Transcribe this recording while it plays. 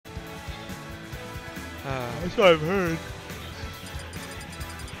That's what I've heard.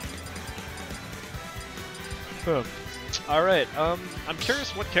 All right. I'm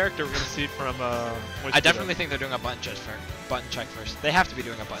curious what character we're gonna see from. I definitely think they're doing a button check first. They have to be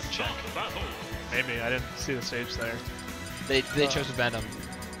doing a button check. Maybe I didn't see the stage there. They chose Venom.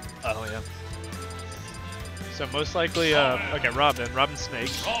 Oh yeah. So most likely, okay, Robin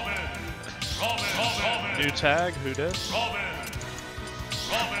Snake. New tag, who did?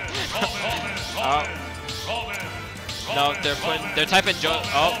 No, they're typing Joe.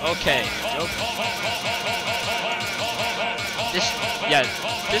 Oh, okay.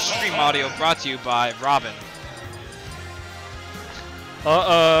 This stream audio brought to you by Robin.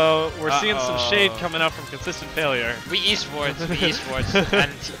 Uh-oh, we're seeing some shade coming out from Consistent Failure. We esports,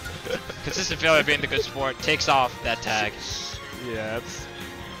 and Consistent Failure being the good sport takes off that tag. Yeah, it's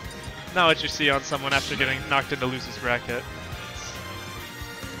not what you see on someone after getting knocked into loser's bracket.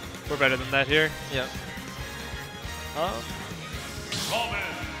 We're better than that here. Yep.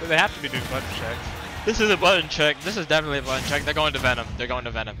 So they have to be doing button checks. This is a button check. This is definitely a button check. They're going to Venom. They're going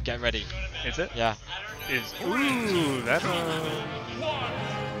to Venom. Get ready. Is it? Yeah. Ooh, Venom.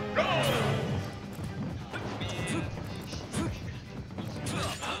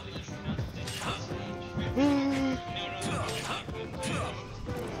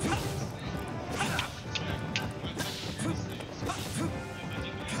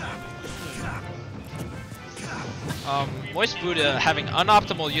 MoistBuddha having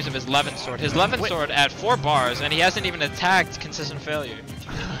unoptimal use of his Levin sword. His Levin sword at 4 bars, and he hasn't even attacked Consistent Failure.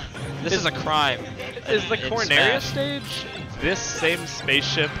 This is a crime. Is the Corneria stage this same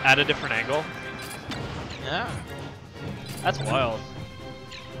spaceship at a different angle? Yeah. That's wild.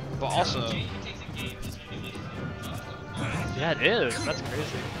 But also... Yeah, it is. That's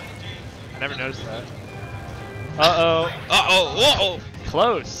crazy. I never noticed that. Uh-oh. Uh-oh. Whoa!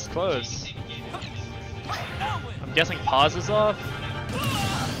 Close. Close. I'm guessing pause is off.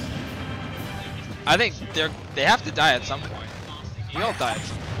 I think they have to die at some point. We all die at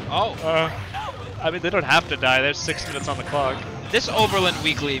some point. Oh. I mean, they don't have to die. There's 6 minutes on the clock. This Oberlin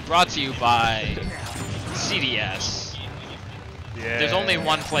Weekly brought to you by CDS. Yeah. There's only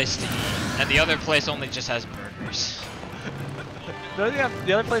one place to eat, and the other place only just has burgers. No, yeah,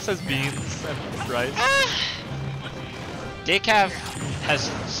 the other place has beans and rice. Decaf has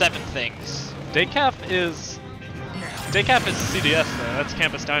 7 things. Decaf is CDS though. That's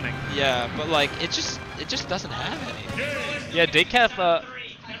campus dining. Yeah, but like it just doesn't have any. Yeah, Decaf.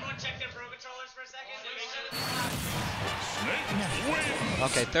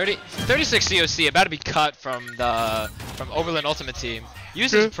 Okay, 36 COC about to be cut from Oberlin Ultimate Team.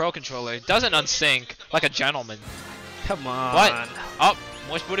 Uses Pro Controller, doesn't unsync like a gentleman. Come on. What? Oh,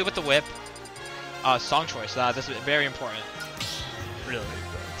 MoistBuddha with the whip. Song choice. This is very important. Really?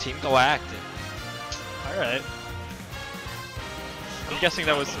 Team Galactic. All right. I'm guessing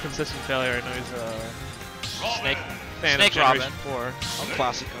that was Consistent Failure. I know he's a fan Snake of Robin. Generation 4. Oh,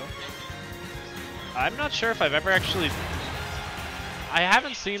 Classico. I'm not sure if I've ever actually... I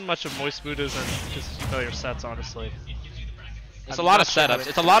haven't seen much of MoistBuddha's and Consistent Failure sets, honestly. It's a lot of setups.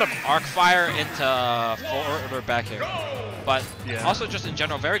 It's a lot of arc fire into forward back here. But also just in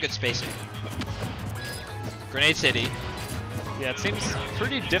general, very good spacing. Grenade City. Yeah, it seems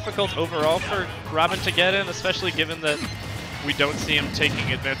pretty difficult overall for Robin to get in, especially given that we don't see him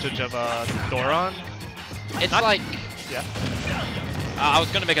taking advantage of Thoron. It's like... Yeah. I was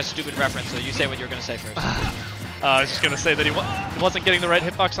going to make a stupid reference, so you say what you're going to say first. I was just going to say that he wasn't getting the right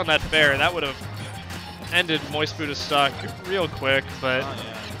hitbox on that fair. That would have ended MoistBuddha's stock real quick, but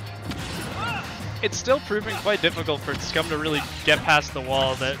it's still proving quite difficult for Scum to really get past the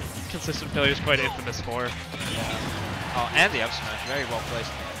wall that Consistent Failure is quite infamous for. Yeah. Oh, and the up smash, very well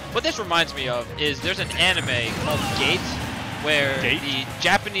placed. What this reminds me of is there's an anime called Gate, where the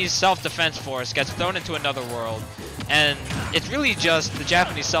Japanese self-defense force gets thrown into another world, and it's really just the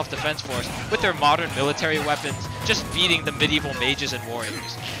Japanese self-defense force with their modern military weapons just beating the medieval mages and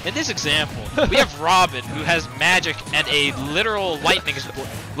warriors. In this example, we have Robin, who has magic and a literal lightning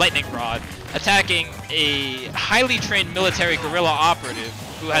rod, attacking a highly trained military guerrilla operative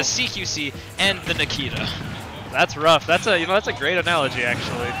who has CQC and the Nikita. That's rough. That's a great analogy,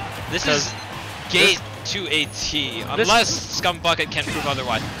 actually. This is Gate to a T, unless Scumbucket can prove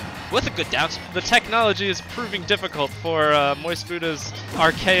otherwise. With a good down smash. The technology is proving difficult for MoistBuddha's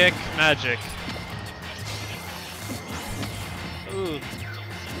archaic magic. Ooh.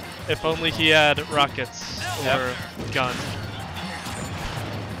 If only he had rockets or guns.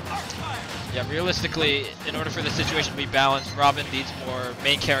 Yeah, realistically, in order for the situation to be balanced, Robin needs more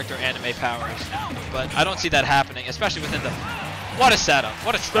main character anime powers. But I don't see that happening, especially within the What a setup.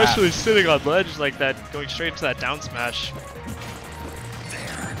 What a trap. Especially sitting on ledge like that, going straight into that down smash.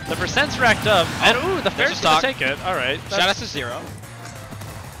 The percent's racked up, and ooh, the fair's gonna take it. All right. Shout out to Zero.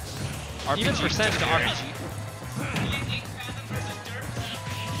 Even percent to RPG.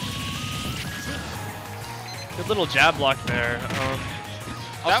 Good little jab block there.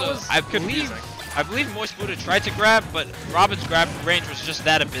 That was confusing. I believe MoistBuddha tried to grab, but Robin's grab range was just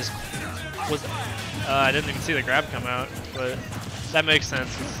that abysmal. I didn't even see the grab come out, but that makes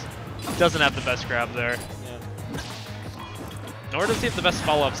sense. He doesn't have the best grab there. Yeah. Nor does he have the best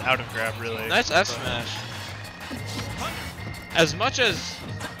follow-ups out of grab, really. Nice F smash. As much as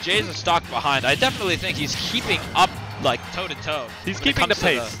Jay's a stock behind, I definitely think he's keeping up, like, toe-to-toe. He's keeping the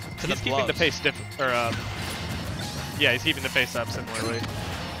pace. He's keeping the pace yeah, he's keeping the pace up similarly.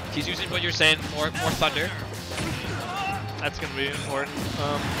 He's using what you're saying, more thunder. That's gonna be important.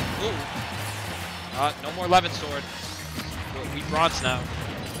 No more Levin sword. We bronze now.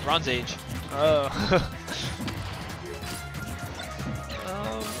 Bronze age.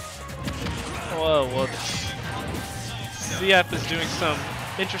 Well, CF is doing some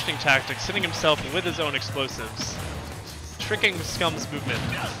interesting tactics, hitting himself with his own explosives, tricking Scum's movement.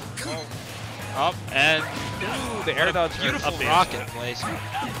 Up and ooh, the air dodge, beautiful rocket place.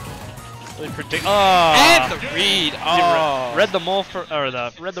 Really predict. And the read. Read the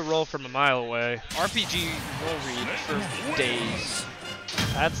read the roll from a mile away. RPG roll read for days.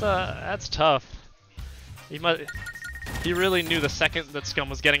 That's tough. He really knew the second that Scum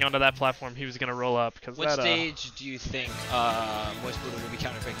was getting onto that platform, he was gonna roll up. What stage do you think MoistBuddha will be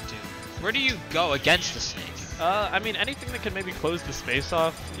counterbreaking to? Where do you go against the snake? I mean, anything that could maybe close the space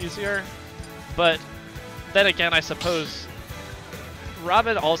off easier. But then again, I suppose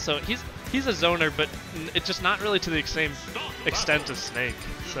Robin also he's a zoner, but it's just not really to the same extent as Snake.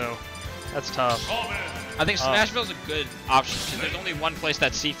 So that's tough. I think Smashville's a good option because there's only one place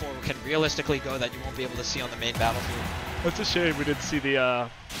that C4 can realistically go that you won't be able to see on the main battlefield. That's a shame we didn't see the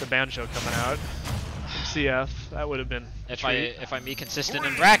banjo coming out from CF. That would have been. If I meet consistent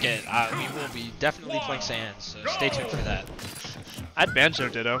in bracket, we will be definitely playing Sands. So stay tuned for that. I'd banjo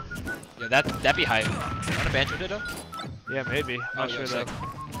ditto. Yeah, that'd be hype. Want a banjo ditto? Yeah, maybe. Not sure though.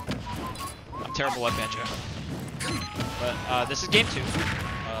 I'm terrible at banjo. But this is game 2. Game 2.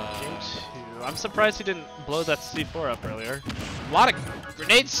 I'm surprised he didn't blow that C4 up earlier. A lot of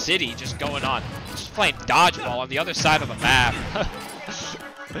Grenade City just going on. Just playing dodgeball on the other side of the map.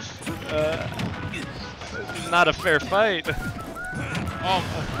 Not a fair fight. Oh,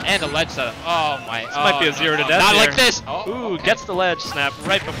 and a ledge setup. Oh my. This might be a 0 to death. Not here. like this. Ooh, gets the ledge snap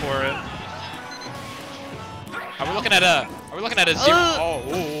right before it. Are we looking at a 0?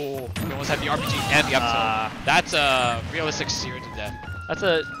 Oh, we almost had the RPG and the up tilt. That's a realistic 0 to death. That's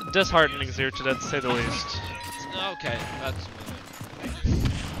a disheartening 0 to death, to say the least. Okay, that's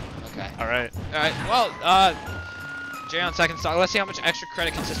okay. All right. Well, Jay on second stock. Let's see how much extra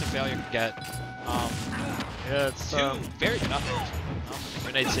credit consistent failure can get. Yeah, it's 2 very good upwards.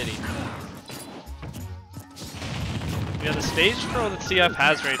 Grenade City. Yeah, the stage pro that CF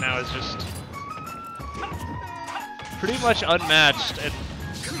has right now is just pretty much unmatched, and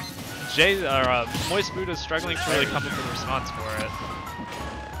MoistBuddha is struggling to really come up with a response for it.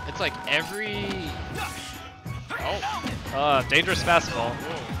 It's like every dangerous fastball.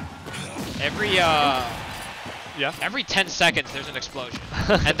 Every 10 seconds there's an explosion,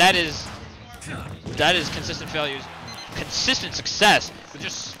 and that is consistent success with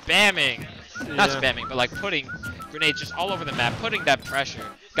just spamming, not spamming, but like putting grenades just all over the map, putting that pressure.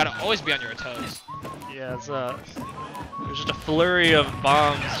 Gotta always be on your toes. Yeah, there's just a flurry of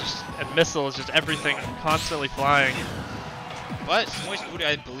bombs and missiles, just everything constantly flying. But MoistBuddha,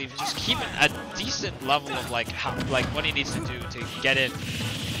 I believe, just keeping a decent level of like what he needs to do to get in.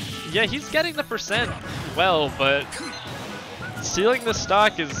 Yeah, he's getting the percent well, but sealing the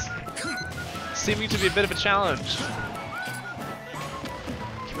stock is seeming to be a bit of a challenge.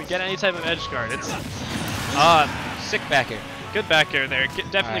 Can we get any type of edge guard? It's sick back air. Good back air there.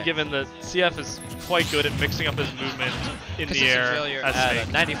 Definitely given that CF is quite good at mixing up his movement in the air.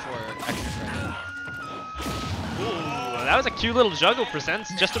 At 94 extra credit. Ooh, that was a cute little juggle percent.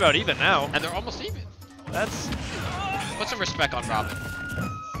 Just about even now. And they're almost even. That's... Put some respect on Robin.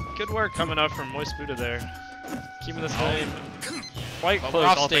 Good work coming out from MoistBuddha there. Keeping this game quite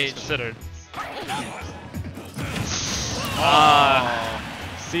close, all things considered.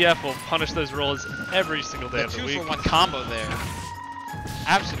 CF will punish those rolls every single day of the week. 2-for-1 combo there.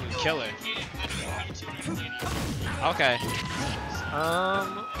 Absolute killer. Okay.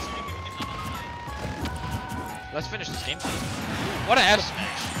 Let's finish this game. What an F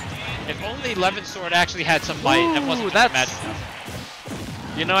smash. If only Levin Sword actually had some bite and wasn't just magic enough.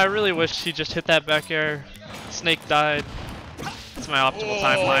 You know, I really wish he just hit that back air. Snake died. That's my optimal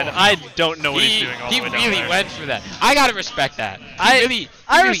timeline. I don't know what he's doing all the way down He really there. went for that. I gotta respect that.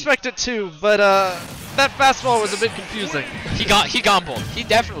 I respect it too, but that fastball was a bit confusing. He gombled. He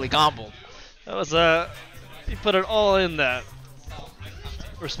definitely gombled. That was he put it all in that.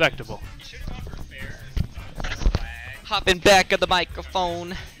 Respectable. Hopping back of the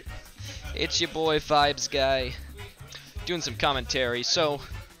microphone. It's your boy Vibes Guy doing some commentary. So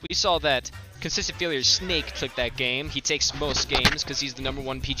we saw that Consistent Failure Snake took that game. He takes most games because he's the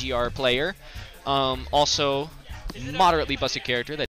 #1 PGR player. Also, moderately busted character that